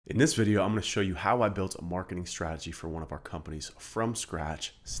In this video, I'm going to show you how I built a marketing strategy for one of our companies from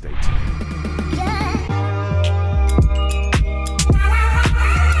scratch. Stay tuned.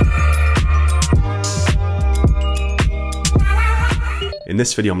 In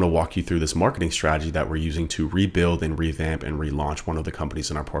this video, I'm going to walk you through this marketing strategy that we're using to rebuild and revamp and relaunch one of the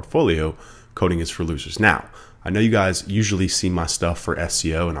companies in our portfolio, Coding is for Losers. Now, I know you guys usually see my stuff for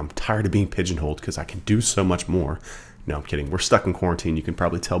SEO, and I'm tired of being pigeonholed because I can do so much more. No, I'm kidding. We're stuck in quarantine. You can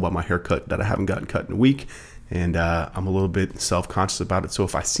probably tell by my haircut that I haven't gotten cut in a week, and I'm a little bit self-conscious about it. So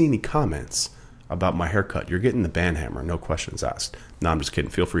if I see any comments about my haircut, you're getting the ban hammer, no questions asked. No, I'm just kidding.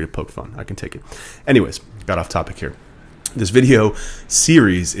 Feel free to poke fun. I can take it. Anyways, got off topic here. This video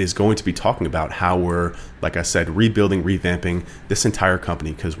series is going to be talking about how we're, like I said, rebuilding, revamping this entire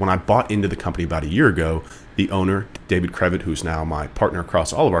company. Because when I bought into the company about a year ago, the owner, David Crevitt, who's now my partner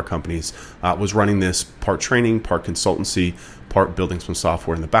across all of our companies, was running this part training, part consultancy, part building some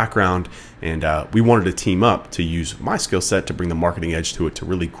software in the background. And we wanted to team up to use my skill set to bring the marketing edge to it, to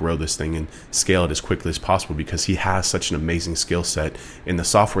really grow this thing and scale it as quickly as possible, because he has such an amazing skill set, and the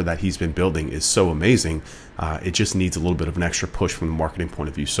software that he's been building is so amazing. It just needs a little bit of an extra push from the marketing point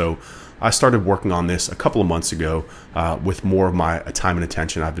of view. So I started working on this a couple of months ago with more of my time and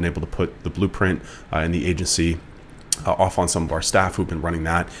attention. I've been able to put the blueprint and the agency off on some of our staff who've been running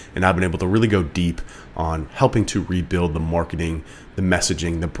that, and I've been able to really go deep on helping to rebuild the marketing, the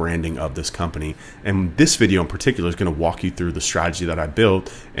messaging, the branding of this company. And this video in particular is going to walk you through the strategy that I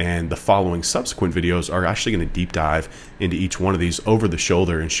built, and the following subsequent videos are actually going to deep dive into each one of these over the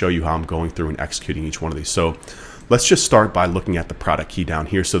shoulder and show you how I'm going through and executing each one of these. So let's just start by looking at the product key down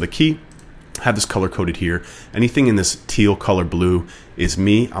here. So the key, have this color coded here. Anything in this teal color blue is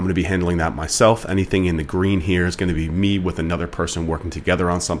me. I'm going to be handling that myself. Anything in the green here is going to be me with another person working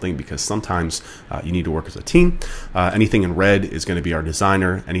together on something, because sometimes you need to work as a team. Anything in red is going to be our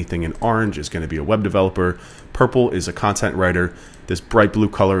designer. Anything in orange is going to be a web developer. Purple is a content writer. This bright blue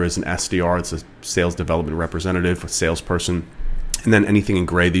color is an SDR. It's a sales development representative, a salesperson. And then anything in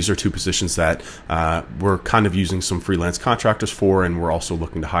gray, these are two positions that we're kind of using some freelance contractors for, and we're also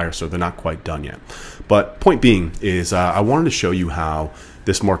looking to hire, so they're not quite done yet. But point being is I wanted to show you how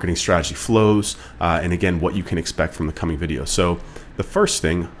this marketing strategy flows, and again, what you can expect from the coming video. So the first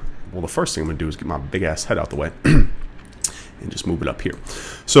thing I'm gonna do is get my big ass head out the way and just move it up here.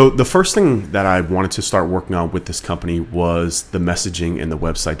 So the first thing that I wanted to start working on with this company was the messaging and the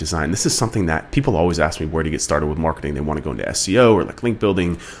website design. This is something that people always ask me where to get started with marketing. They want to go into SEO or like link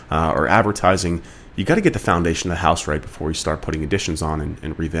building or advertising. You got to get the foundation of the house right before you start putting additions on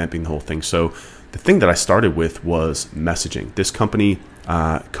and revamping the whole thing. So the thing that I started with was messaging. This company,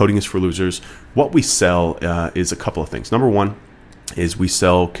 Coding is for Losers, what we sell is a couple of things. Number one is we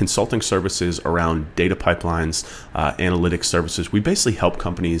sell consulting services around data pipelines, analytics services. We basically help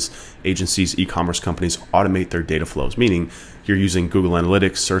companies, agencies, e-commerce companies automate their data flows, meaning you're using Google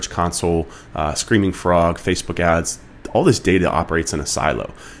Analytics, Search Console, Screaming Frog, Facebook ads. All this data operates in a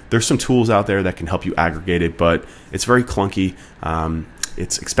silo. There's some tools out there that can help you aggregate it, but it's very clunky.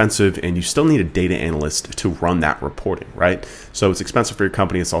 It's expensive, and you still need a data analyst to run that reporting, right? So it's expensive for your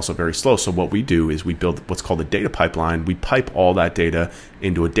company. It's also very slow. So what we do is we build what's called a data pipeline. We pipe all that data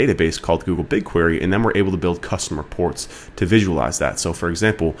into a database called Google BigQuery, and then we're able to build custom reports to visualize that. So for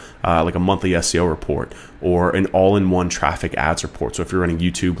example, like a monthly SEO report or an all-in-one traffic ads report. So if you're running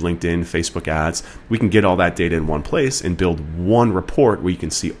YouTube, LinkedIn, Facebook ads, we can get all that data in one place and build one report where you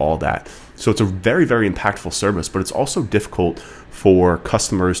can see all that. So it's a very, very impactful service, but it's also difficult for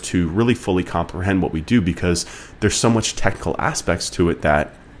customers to really fully comprehend what we do, because there's so much technical aspects to it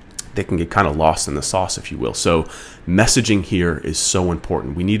that they can get kind of lost in the sauce, if you will. So messaging here is so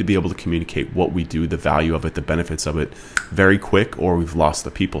important. We need to be able to communicate what we do, the value of it, the benefits of it very quick, or we've lost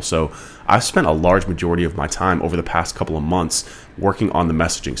the people. So I've spent a large majority of my time over the past couple of months working on the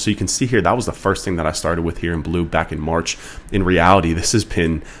messaging. So you can see here, that was the first thing that I started with here in blue back in March. In reality, this has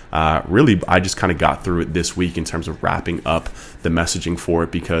been really, I just kind of got through it this week in terms of wrapping up the messaging for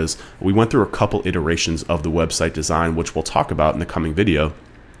it, because we went through a couple iterations of the website design, which we'll talk about in the coming video.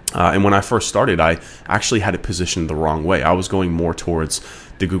 And when I first started, I actually had it positioned the wrong way. I was going more towards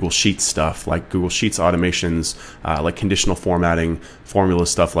the Google Sheets stuff, like Google Sheets automations, like conditional formatting, formula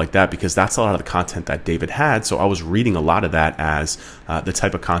stuff like that, because that's a lot of the content that David had. So I was reading a lot of that as the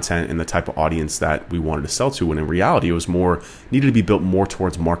type of content and the type of audience that we wanted to sell to, when in reality it was needed to be built more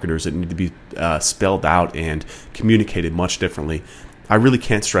towards marketers. It needed to be spelled out and communicated much differently. I really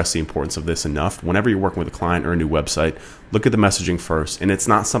can't stress the importance of this enough. Whenever you're working with a client or a new website, look at the messaging first. And it's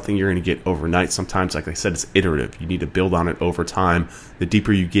not something you're going to get overnight. Sometimes, like I said, it's iterative. You need to build on it over time. The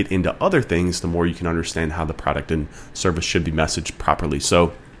deeper you get into other things, the more you can understand how the product and service should be messaged properly.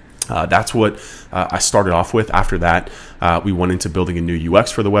 So That's what I started off with. After that, we went into building a new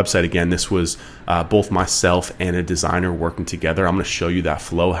UX for the website. Again, this was both myself and a designer working together. I'm going to show you that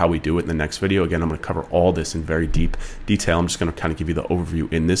flow, how we do it in the next video. Again, I'm going to cover all this in very deep detail. I'm just going to kind of give you the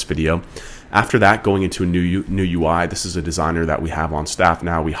overview in this video. After that, going into a new UI, this is a designer that we have on staff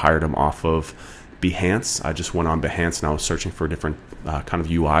now. We hired him off of Behance. I just went on Behance and I was searching for different kind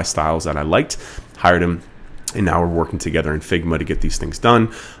of UI styles that I liked, hired him. And now we're working together in Figma to get these things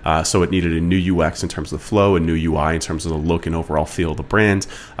done. So it needed a new UX in terms of the flow, a new UI in terms of the look and overall feel of the brand,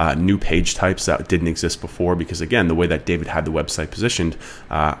 new page types that didn't exist before. Because again, the way that David had the website positioned,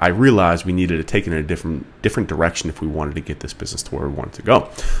 I realized we needed to take it in a different direction if we wanted to get this business to where we wanted to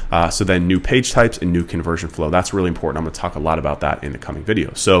go. So then new page types and new conversion flow. That's really important. I'm going to talk a lot about that in the coming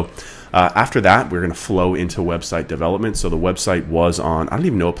video. So after that, we're going to flow into website development. So the website was on, I don't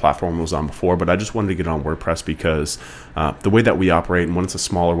even know what platform it was on before, but I just wanted to get it on WordPress because the way that we operate, and when it's a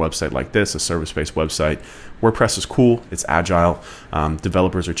smaller website like this, a service-based website, WordPress is cool, it's agile,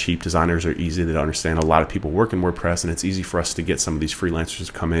 developers are cheap, designers are easy to understand. A lot of people work in WordPress, and it's easy for us to get some of these freelancers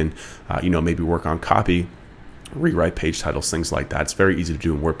to come in, maybe work on copy, rewrite page titles, things like that. It's very easy to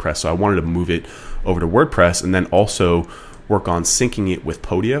do in WordPress. So I wanted to move it over to WordPress and then also work on syncing it with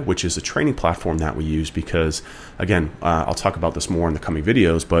Podia, which is a training platform that we use because, again, I'll talk about this more in the coming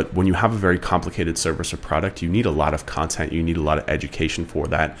videos, but when you have a very complicated service or product, you need a lot of content, you need a lot of education for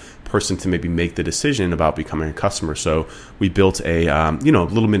that person to maybe make the decision about becoming a customer. So we built a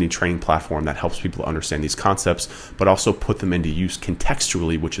little mini training platform that helps people understand these concepts, but also put them into use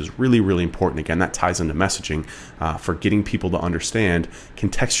contextually, which is really, really important. Again, that ties into messaging for getting people to understand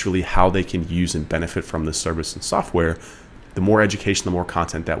contextually how they can use and benefit from this service and software. The more education, the more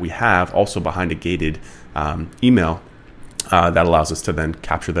content that we have, also behind a gated email that allows us to then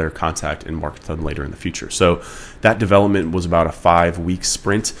capture their contact and market them later in the future. So that development was about a 5-week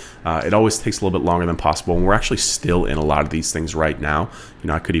sprint. It always takes a little bit longer than possible, and we're actually still in a lot of these things right now.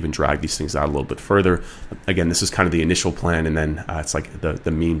 I could even drag these things out a little bit further. Again, this is kind of the initial plan, and then it's like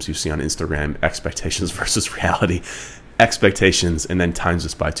the memes you see on Instagram, expectations versus reality, expectations, and then times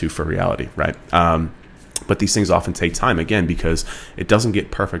this by 2 for reality, right? But these things often take time, again, because it doesn't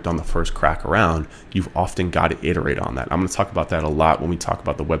get perfect on the first crack around. You've often got to iterate on that. I'm going to talk about that a lot when we talk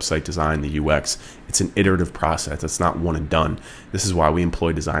about the website design, the UX. It's an iterative process. It's not one and done. This is why we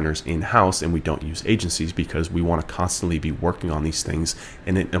employ designers in-house and we don't use agencies, because we want to constantly be working on these things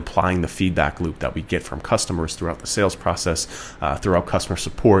and then applying the feedback loop that we get from customers throughout the sales process, throughout customer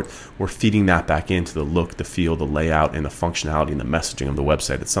support. We're feeding that back into the look, the feel, the layout, and the functionality and the messaging of the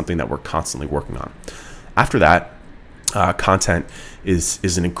website. It's something that we're constantly working on. After that, content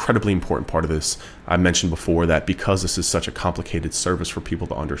is an incredibly important part of this. I mentioned before that because this is such a complicated service for people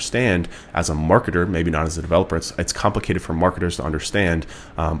to understand, as a marketer, maybe not as a developer, it's complicated for marketers to understand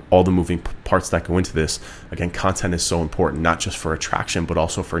all the moving parts that go into this. Again, content is so important, not just for attraction, but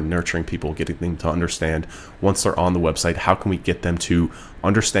also for nurturing people, getting them to understand once they're on the website, how can we get them to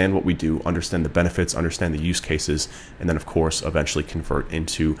understand what we do, understand the benefits, understand the use cases, and then, of course, eventually convert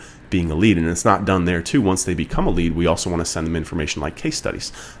into being a lead. And it's not done there too. Once they become a lead, we also want to send them information like case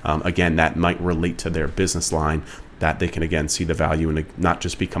studies. Again, that might relate to their business line, that they can, again, see the value and not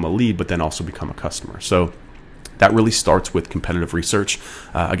just become a lead, but then also become a customer. So that really starts with competitive research.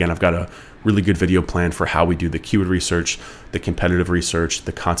 Again, I've got a really good video plan for how we do the keyword research, the competitive research,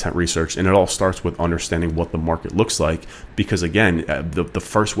 the content research, and it all starts with understanding what the market looks like. Because again, the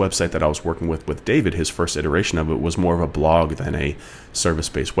first website that I was working with David, his first iteration of it was more of a blog than a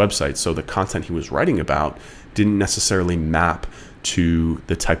service-based website. So the content he was writing about didn't necessarily map to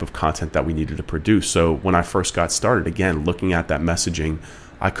the type of content that we needed to produce. So when I first got started, again, looking at that messaging,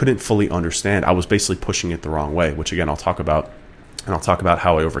 I couldn't fully understand. I was basically pushing it the wrong way, which again, I'll talk about. And I'll talk about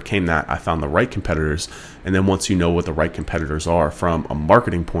how I overcame that. I found the right competitors. And then once you know what the right competitors are from a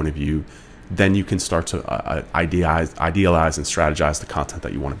marketing point of view, then you can start to idealize and strategize the content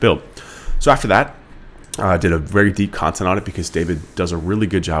that you want to build. So after that, I did a very deep content audit because David does a really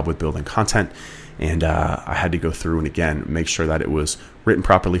good job with building content. And I had to go through and, again, make sure that it was written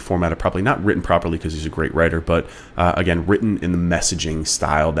properly, formatted properly. Not written properly because he's a great writer, but again, written in the messaging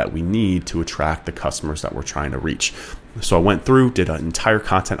style that we need to attract the customers that we're trying to reach. So I went through, did an entire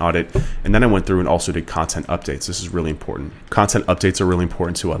content audit, and then I went through and also did content updates. This is really important. Content updates are really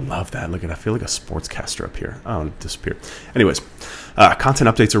important too. I love that. Look at, I feel like a sportscaster up here. Oh, it disappeared. Anyways, content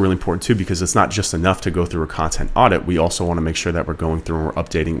updates are really important too, because it's not just enough to go through a content audit. We also want to make sure that we're going through and we're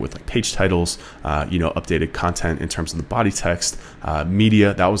updating with like page titles, updated content in terms of the body text,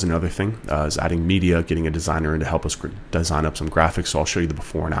 media. That was another thing, is adding media, getting a designer in to help us design up some graphics. So I'll show you the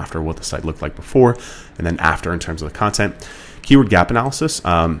before and after, what the site looked like before and then after in terms of the content. Keyword gap analysis.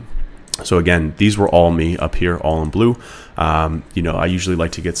 So again, these were all me up here, all in blue. I usually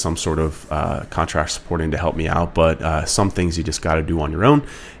like to get some sort of contract support in to help me out, but some things you just got to do on your own.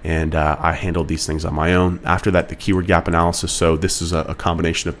 And I handled these things on my own. After that, the keyword gap analysis. So this is a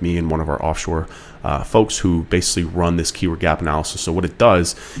combination of me and one of our offshore folks who basically run this keyword gap analysis. So what it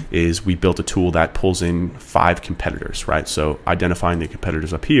does is we built a tool that pulls in 5 competitors, right? So identifying the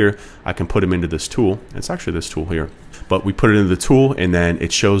competitors up here, I can put them into this tool. It's actually this tool here. But we put it into the tool, and then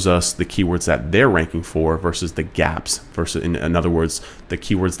it shows us the keywords that they're ranking for versus the gaps, versus, in other words, the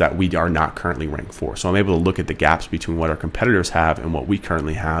keywords that we are not currently ranked for. So I'm able to look at the gaps between what our competitors have and what we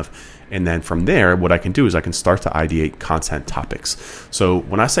currently have. And then from there, what I can do is I can start to ideate content topics. So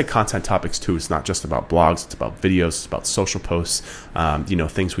when I say content topics too, it's not just about blogs, it's about videos, it's about social posts,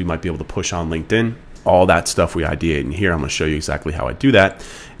 things we might be able to push on LinkedIn. All that stuff we ideate in here. I'm going to show you exactly how I do that.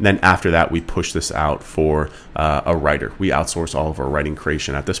 And then after that, we push this out for a writer. We outsource all of our writing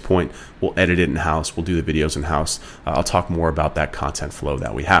creation. At this point, we'll edit it in-house. We'll do the videos in-house. I'll talk more about that content flow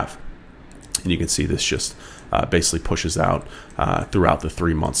that we have. And you can see this just basically pushes out throughout the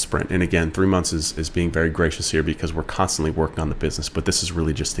 3-month sprint. And again, 3 months is being very gracious here because we're constantly working on the business, but this is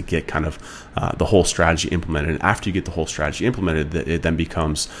really just to get kind of the whole strategy implemented. And after you get the whole strategy implemented, it then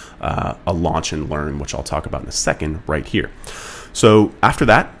becomes a launch and learn, which I'll talk about in a second right here. So after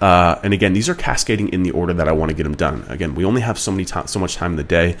that, and again, these are cascading in the order that I want to get them done. Again, we only have so much time in the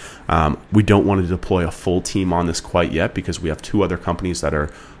day. We don't want to deploy a full team on this quite yet because we have 2 other companies that are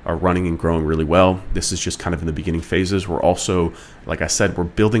running and growing really well. This is just kind of in the beginning phases. We're also, like I said, we're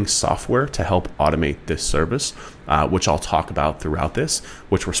building software to help automate this service, which I'll talk about throughout this,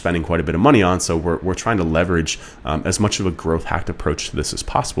 which we're spending quite a bit of money on. So we're trying to leverage as much of a growth hacked approach to this as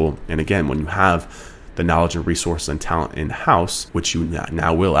possible. And again, when you have the knowledge and resources and talent in-house, which you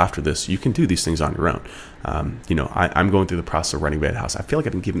now will after this, you can do these things on your own. I'm going through the process of renovating a house. I feel like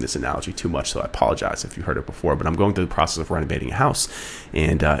I've been giving this analogy too much, so I apologize if you heard it before, but I'm going through the process of renovating a house.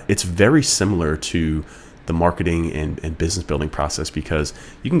 And it's very similar to the marketing and business building process because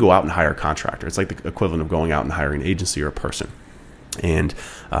you can go out and hire a contractor. It's like the equivalent of going out and hiring an agency or a person. And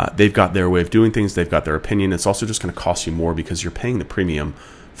they've got their way of doing things. They've got their opinion. It's also just going to cost you more because you're paying the premium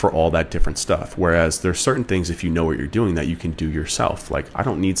for all that different stuff. Whereas there's certain things, if you know what you're doing, that you can do yourself. Like I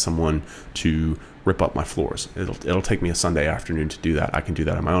don't need someone to rip up my floors. It'll take me a Sunday afternoon to do that. I can do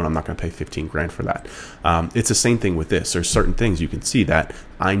that on my own. I'm not going to pay 15 grand for that. It's the same thing with this. There's certain things you can see that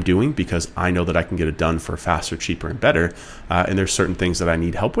I'm doing because I know that I can get it done for faster, cheaper, and better. And there's certain things that I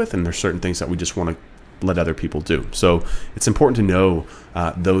need help with, and there's certain things that we just want to let other people do. So it's important to know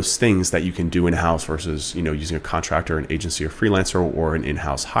those things that you can do in-house versus using a contractor, an agency, or freelancer, or an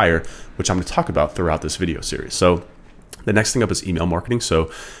in-house hire, which I'm going to talk about throughout this video series. So the next thing up is email marketing.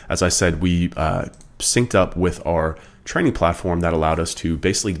 So as I said, we synced up with our training platform that allowed us to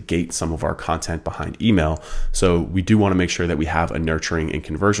basically gate some of our content behind email. So we do want to make sure that we have a nurturing and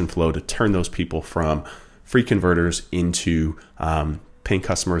conversion flow to turn those people from free converters into paying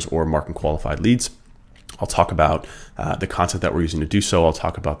customers or market qualified leads. I'll talk about the content that we're using to do so. I'll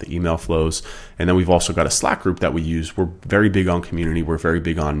talk about the email flows. And then we've also got a Slack group that we use. We're very big on community. We're very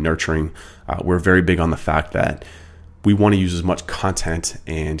big on nurturing. We're very big on the fact that we want to use as much content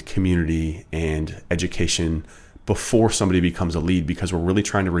and community and education before somebody becomes a lead, because we're really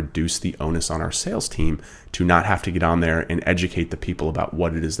trying to reduce the onus on our sales team to not have to get on there and educate the people about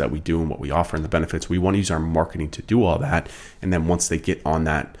what it is that we do and what we offer and the benefits. We want to use our marketing to do all that. And then once they get on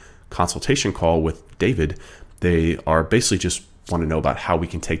that consultation call with David, they are basically just want to know about how we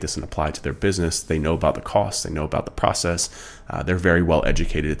can take this and apply it to their business. They know about the costs, they know about the process. They're very well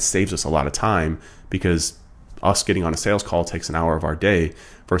educated. It saves us a lot of time because us getting on a sales call takes an hour of our day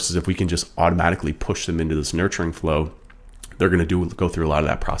versus if we can just automatically push them into this nurturing flow, they're going to go through a lot of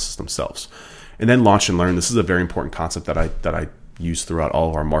that process themselves. And then launch and learn. This is a very important concept that I use throughout all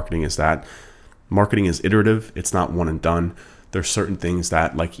of our marketing, is that marketing is iterative. It's not one and done. There's certain things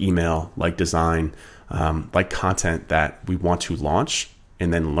that, like email, like design, like content, that we want to launch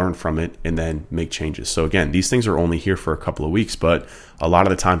and then learn from it and then make changes. So again, these things are only here for a couple of weeks, but a lot of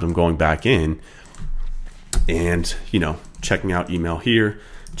the times I'm going back in and, checking out email here,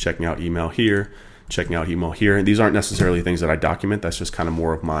 checking out email here, checking out email here. And these aren't necessarily things that I document. That's just kind of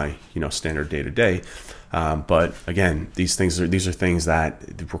more of my, standard day to day. But again, these are things that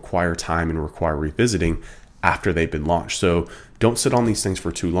require time and require revisiting after they've been launched. So don't sit on these things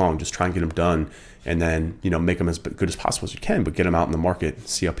for too long. Just try and get them done, and then make them as good as possible as you can, but get them out in the market,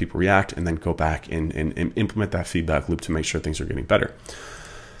 see how people react, and then go back and implement that feedback loop to make sure things are getting better.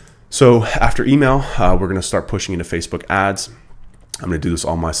 So after email, we're going to start pushing into Facebook ads. I'm going to do this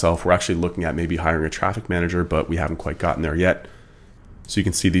all myself. We're actually looking at maybe hiring a traffic manager, but we haven't quite gotten there yet. So you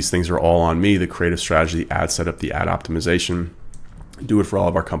can see these things are all on me: the creative strategy, the ad setup, the ad optimization. Do it for all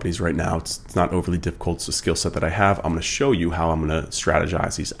of our companies right now. It's not overly difficult. It's a skill set that I have. I'm going to show you how I'm going to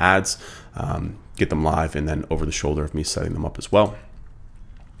strategize these ads, get them live, and then over the shoulder of me setting them up as well.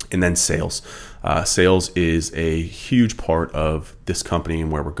 And then sales. Sales is a huge part of this company and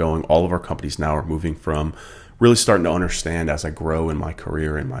where we're going. All of our companies now are moving from really starting to understand as I grow in my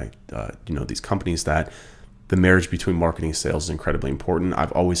career and my, these companies, that the marriage between marketing and sales is incredibly important.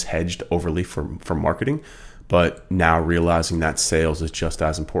 I've always hedged overly from marketing, but now realizing that sales is just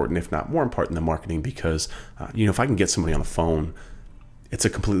as important, if not more important than marketing, because, if I can get somebody on the phone, it's a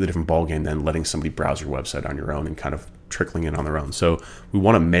completely different ballgame than letting somebody browse your website on your own and kind of trickling in on their own. So we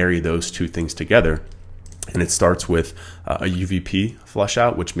want to marry those two things together. And it starts with a UVP flush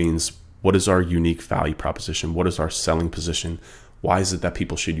out, which means what is our unique value proposition? What is our selling position? Why is it that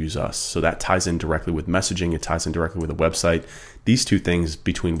people should use us? So that ties in directly with messaging. It ties in directly with a website. These two things,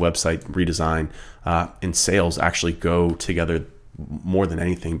 between website redesign and sales, actually go together more than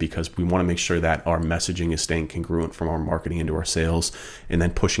anything, because we want to make sure that our messaging is staying congruent from our marketing into our sales and then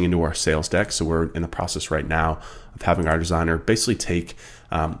pushing into our sales deck. So we're in the process right now of having our designer basically take,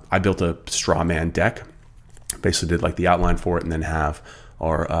 I built a straw man deck, basically did like the outline for it, and then have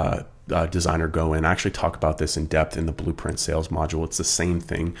our designer go in. I actually talk about this in depth in the Blueprint sales module. It's the same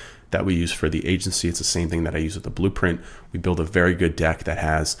thing that we use for the agency. It's the same thing that I use with the Blueprint. We build a very good deck that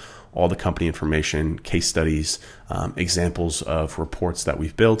has all the company information, case studies, examples of reports that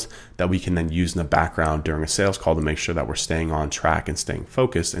we've built that we can then use in the background during a sales call to make sure that we're staying on track and staying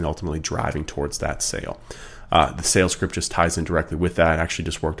focused and ultimately driving towards that sale. The sales script just ties in directly with that. I actually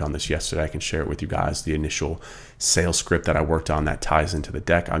just worked on this yesterday. I can share it with you guys. The initial sales script that I worked on that ties into the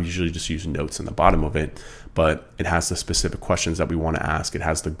deck. I usually just use notes in the bottom of it, but it has the specific questions that we want to ask. It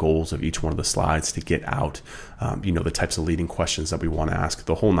has the goals of each one of the slides to get out, the types of leading questions that we want to ask,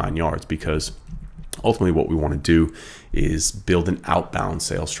 the whole 9 yards, because ultimately what we want to do is build an outbound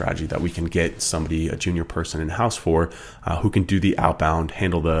sales strategy that we can get somebody, a junior person in-house for, who can do the outbound,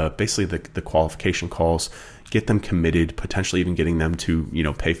 handle the qualification calls, get them committed, potentially even getting them to,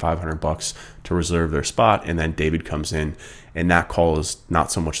 pay $500 to reserve their spot. And then David comes in, and that call is not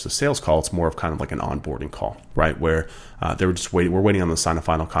so much the sales call. It's more of kind of like an onboarding call, right? Where we're waiting on them to sign a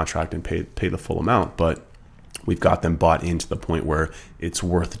final contract and pay the full amount. But we've got them bought into the point where it's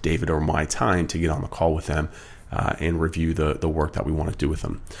worth David or my time to get on the call with them and review the work that we want to do with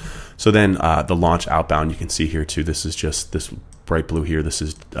them. So then the launch outbound, you can see here too, this is just this bright blue here. This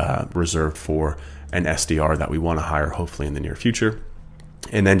is reserved for an SDR that we want to hire hopefully in the near future.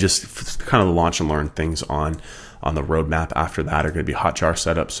 And then just kind of the launch and learn things on the roadmap after that are going to be Hotjar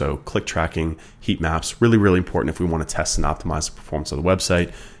setup. So click tracking, heat maps, really, really important if we want to test and optimize the performance of the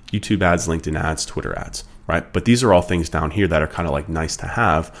website, YouTube ads, LinkedIn ads, Twitter ads, right? But these are all things down here that are kind of like nice to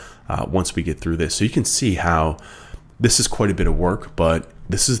have once we get through this. So you can see how this is quite a bit of work, but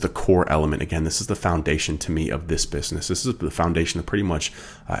this is the core element. Again, this is the foundation to me of this business. This is the foundation of pretty much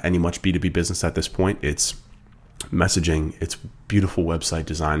any B2B business at this point. It's messaging, it's beautiful website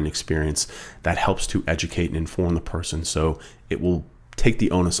design and experience that helps to educate and inform the person. So it will take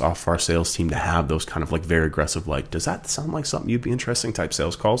the onus off our sales team to have those kind of like very aggressive, like, does that sound like something you'd be interesting type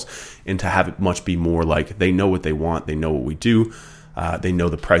sales calls, and to have it much be more like they know what they want, they know what we do, they know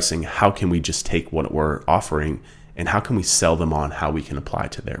the pricing. How can we just take what we're offering and how can we sell them on how we can apply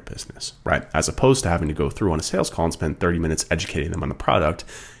to their business, right? As opposed to having to go through on a sales call and spend 30 minutes educating them on the product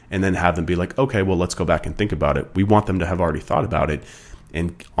and then have them be like, okay, well, let's go back and think about it. We want them to have already thought about it.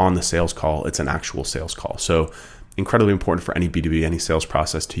 And on the sales call, it's an actual sales call. So incredibly important for any B2B, any sales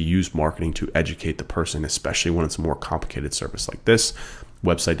process, to use marketing to educate the person, especially when it's a more complicated service like this.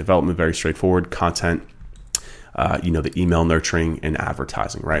 Website development, very straightforward. Content, the email nurturing and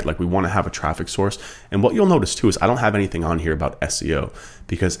advertising, right? Like we want to have a traffic source. And what you'll notice too is I don't have anything on here about SEO,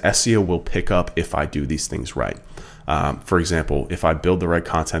 because SEO will pick up if I do these things right. For example, if I build the right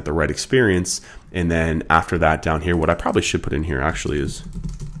content, the right experience, and then after that down here, what I probably should put in here actually is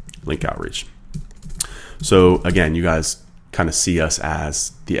link outreach. So again, you guys kind of see us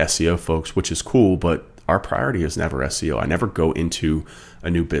as the SEO folks, which is cool, but our priority is never SEO. I never go into a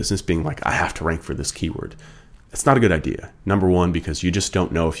new business being like, I have to rank for this keyword. It's not a good idea. Number one, because you just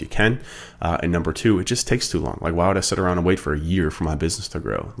don't know if you can. And number two, it just takes too long. Like, why would I sit around and wait for a year for my business to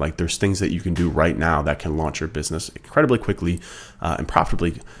grow? Like, there's things that you can do right now that can launch your business incredibly quickly and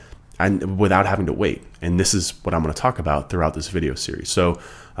profitably and without having to wait. And this is what I'm going to talk about throughout this video series. So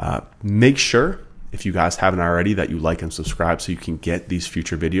make sure, if you guys haven't already, that you like and subscribe so you can get these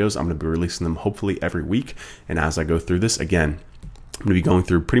future videos. I'm going to be releasing them hopefully every week. And as I go through this, again, I'm going to be going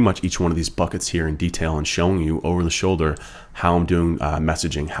through pretty much each one of these buckets here in detail and showing you over the shoulder how I'm doing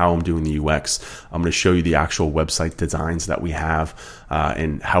messaging, how I'm doing the UX. I'm going to show you the actual website designs that we have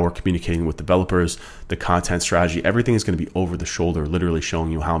and how we're communicating with developers, the content strategy. Everything is going to be over the shoulder, literally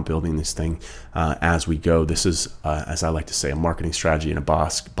showing you how I'm building this thing as we go. This is, as I like to say, a marketing strategy in a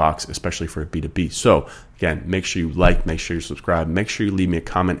box, especially for a B2B. So again, make sure you like, make sure you subscribe, make sure you leave me a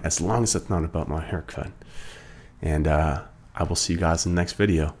comment, as long as it's not about my haircut. And I will see you guys in the next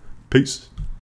video. Peace.